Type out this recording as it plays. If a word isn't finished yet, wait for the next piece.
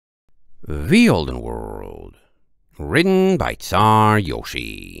The Olden World, written by Czar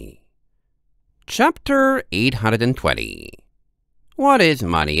Yoshi. Chapter 820. What is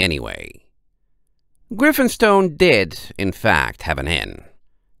money anyway? Griffinstone did, in fact, have an inn.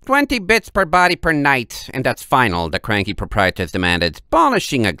 20 bits per body per night, and that's final, the cranky proprietors demanded,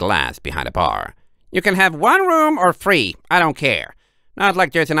 polishing a glass behind a bar. You can have one room or free, I don't care. Not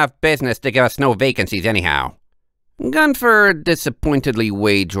like there's enough business to give us no vacancies anyhow. Gunfer disappointedly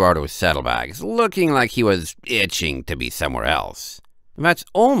weighed Gerardo's saddlebags, looking like he was itching to be somewhere else. That's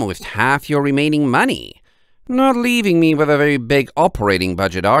almost half your remaining money. Not leaving me with a very big operating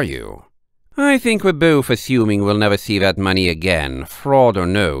budget, are you? I think we're both assuming we'll never see that money again, fraud or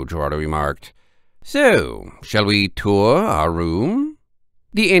no, Gerardo remarked. So, shall we tour our room?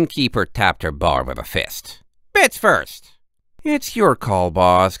 The innkeeper tapped her bar with a fist. Bits first. It's your call,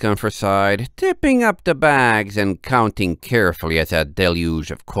 boss, Gunfer sighed, tipping up the bags and counting carefully as a deluge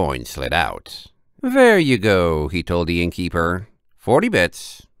of coins slid out. There you go, he told the innkeeper. 40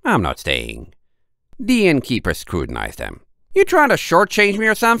 bits. I'm not staying. The innkeeper scrutinized him. You trying to shortchange me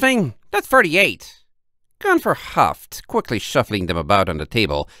or something? That's 38. Gunfer huffed, quickly shuffling them about on the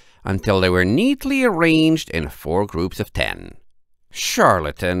table until they were neatly arranged in 4 groups of 10.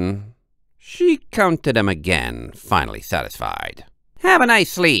 Charlatan. She counted them again, finally satisfied. Have a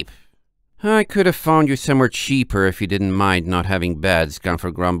nice sleep. I could have found you somewhere cheaper if you didn't mind not having beds,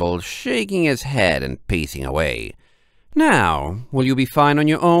 Gunfer grumbled, shaking his head and pacing away. Now, will you be fine on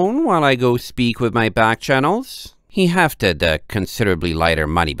your own while I go speak with my back channels? He hefted the considerably lighter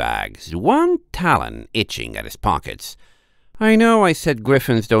money bags, one talon itching at his pockets. I know I said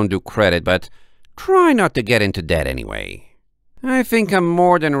griffins don't do credit, but try not to get into debt anyway. I think I'm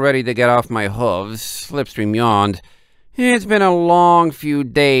more than ready to get off my hooves, Slipstream yawned. It's been a long few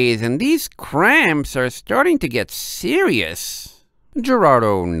days, and these cramps are starting to get serious.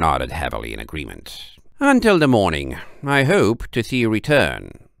 Gerardo nodded heavily in agreement. Until the morning, I hope to see you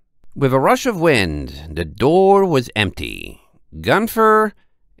return. With a rush of wind, the door was empty. Gunfer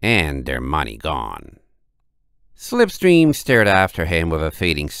and their money gone. Slipstream stared after him with a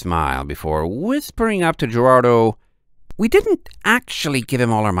fading smile before whispering up to Gerardo, We didn't actually give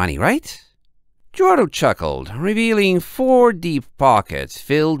him all our money, right? Gerardo chuckled, revealing 4 deep pockets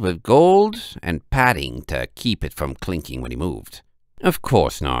filled with gold and padding to keep it from clinking when he moved. Of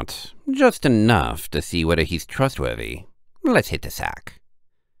course not. Just enough to see whether he's trustworthy. Let's hit the sack.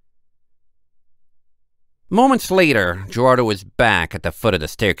 Moments later, Gerardo was back at the foot of the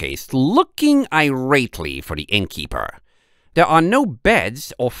staircase, looking irately for the innkeeper. There are no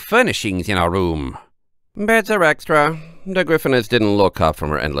beds or furnishings in our room. Beds are extra. The griffiness didn't look up from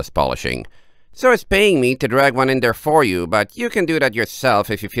her endless polishing. So it's paying me to drag one in there for you, but you can do that yourself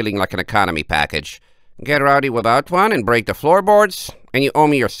if you're feeling like an economy package. Get rowdy without one and break the floorboards, and you owe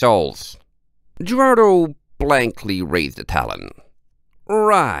me your souls. Gerardo blankly raised a talon.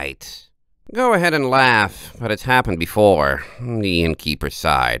 Right. Go ahead and laugh, but it's happened before, the innkeeper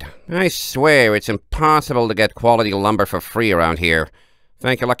sighed. I swear it's impossible to get quality lumber for free around here.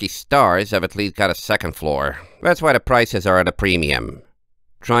 Thank your lucky stars I've at least got a second floor. That's why the prices are at a premium.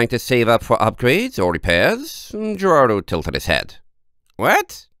 Trying to save up for upgrades or repairs? Gerardo tilted his head.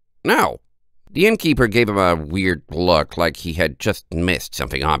 What? No. The innkeeper gave him a weird look like he had just missed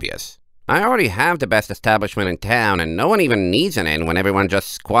something obvious. I already have the best establishment in town, and no one even needs an inn when everyone just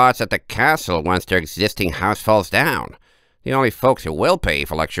squats at the castle once their existing house falls down. The only folks who will pay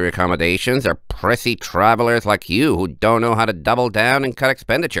for luxury accommodations are prissy travelers like you who don't know how to double down and cut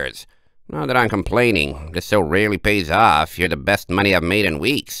expenditures. Not that I'm complaining. This so rarely pays off. You're the best money I've made in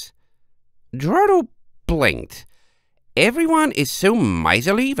weeks. Gerardo blinked. Everyone is so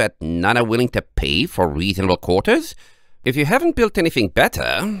miserly that none are willing to pay for reasonable quarters? If you haven't built anything better,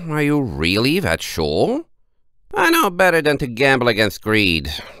 are you really that sure? I know better than to gamble against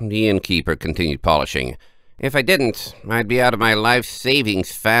greed, the innkeeper continued polishing. If I didn't, I'd be out of my life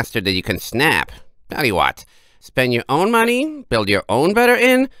savings faster than you can snap. Tell you what, spend your own money, build your own better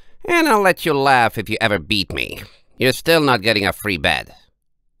inn, and I'll let you laugh if you ever beat me. You're still not getting a free bed.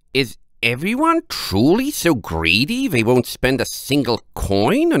 Is everyone truly so greedy they won't spend a single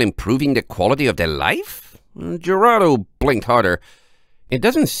coin on improving the quality of their life? Gerardo blinked harder. It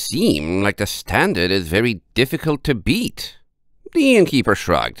doesn't seem like the standard is very difficult to beat. The innkeeper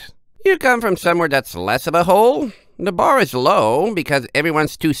shrugged. You come from somewhere that's less of a hole? The bar is low because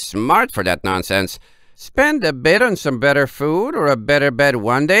everyone's too smart for that nonsense. Spend a bit on some better food or a better bed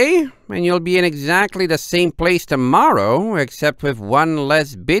one day, and you'll be in exactly the same place tomorrow, except with one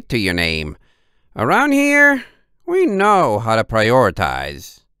less bit to your name. Around here, we know how to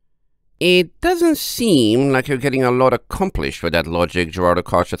prioritize. It doesn't seem like you're getting a lot accomplished with that logic, Gerardo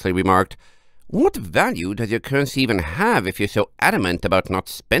cautiously remarked. What value does your currency even have if you're so adamant about not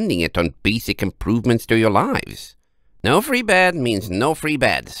spending it on basic improvements to your lives? No free bed means no free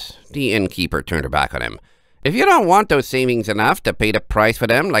beds. The innkeeper turned her back on him. If you don't want those savings enough to pay the price for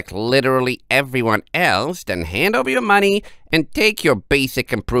them like literally everyone else, then hand over your money and take your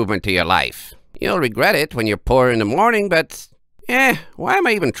basic improvement to your life. You'll regret it when you're poor in the morning, but why am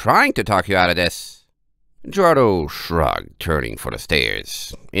I even trying to talk you out of this? Gerardo shrugged, turning for the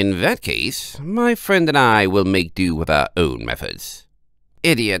stairs. In that case, my friend and I will make do with our own methods.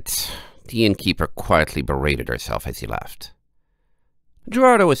 Idiot. The innkeeper quietly berated herself as he left.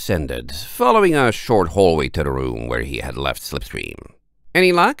 Gerardo ascended, following a short hallway to the room where he had left Slipstream.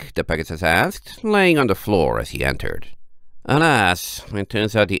 Any luck? The Pegasus asked, laying on the floor as he entered. Alas, it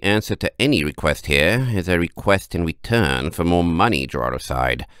turns out the answer to any request here is a request in return for more money, Gerardo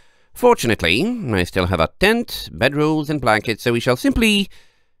sighed. Fortunately, I still have a tent, bedrolls, and blankets, so we shall simply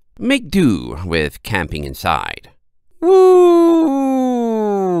make do with camping inside.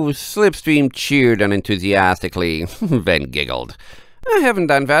 Woo! Slipstream cheered unenthusiastically, then giggled. I haven't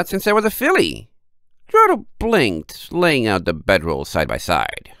done that since I was a filly. Gerardo blinked, laying out the bedroll side by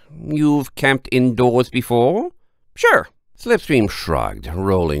side. You've camped indoors before? Sure. Slipstream shrugged,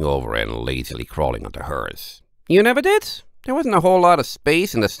 rolling over and lazily crawling onto hers. You never did? There wasn't a whole lot of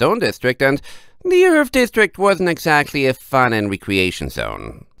space in the Stone District, and the Earth District wasn't exactly a fun and recreation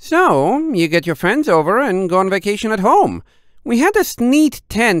zone. So, you get your friends over and go on vacation at home. We had this neat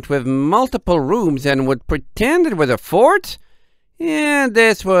tent with multiple rooms and would pretend it was a fort. Yeah,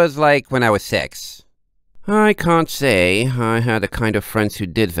 this was like when I was 6. I can't say I had the kind of friends who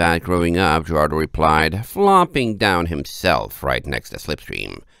did that growing up, Gerardo replied, flopping down himself right next to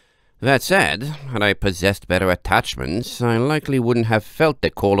Slipstream. That said, had I possessed better attachments, I likely wouldn't have felt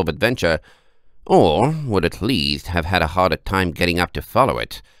the call of adventure, or would at least have had a harder time getting up to follow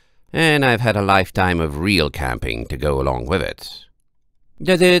it, and I've had a lifetime of real camping to go along with it.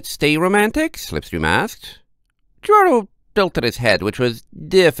 Does it stay romantic? Slipstream asked. Gerardo tilted his head, which was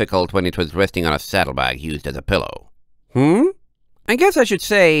difficult when it was resting on a saddlebag used as a pillow. I guess I should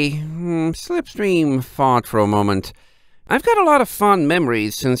say, Slipstream thought for a moment. I've got a lot of fond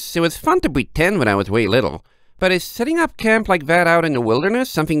memories since it was fun to pretend when I was way little. But is setting up camp like that out in the wilderness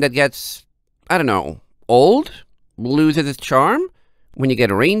something that gets, I don't know, old? Loses its charm? When you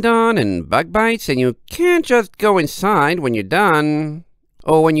get rained on and bug bites and you can't just go inside when you're done?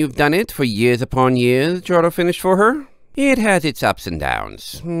 Or when you've done it for years upon years, Gerardo finished for her? It has its ups and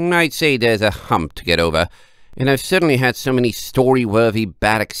downs. I'd say there's a hump to get over, and I've certainly had so many story-worthy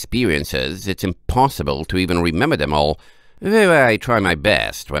bad experiences, it's impossible to even remember them all, though I try my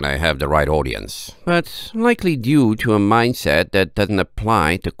best when I have the right audience. But likely due to a mindset that doesn't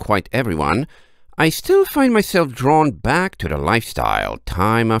apply to quite everyone, I still find myself drawn back to the lifestyle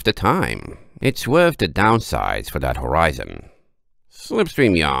time after time. It's worth the downsides for that horizon.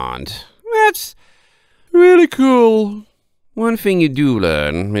 Slipstream yawned. That's really cool. One thing you do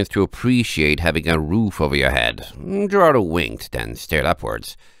learn is to appreciate having a roof over your head. Gerardo winked, then stared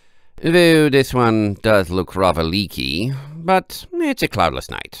upwards. Though this one does look rather leaky, but it's a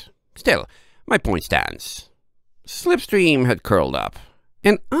cloudless night. Still, my point stands. Slipstream had curled up.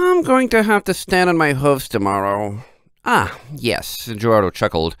 And I'm going to have to stand on my hoofs tomorrow. Ah, yes, Gerardo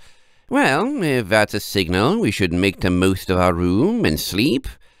chuckled. Well, if that's a signal we should make the most of our room and sleep,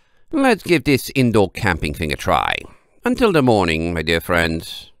 let's give this indoor camping thing a try. Until the morning, my dear friend.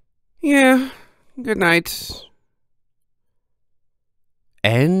 Yeah, good night.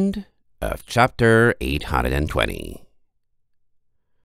 End of chapter 820.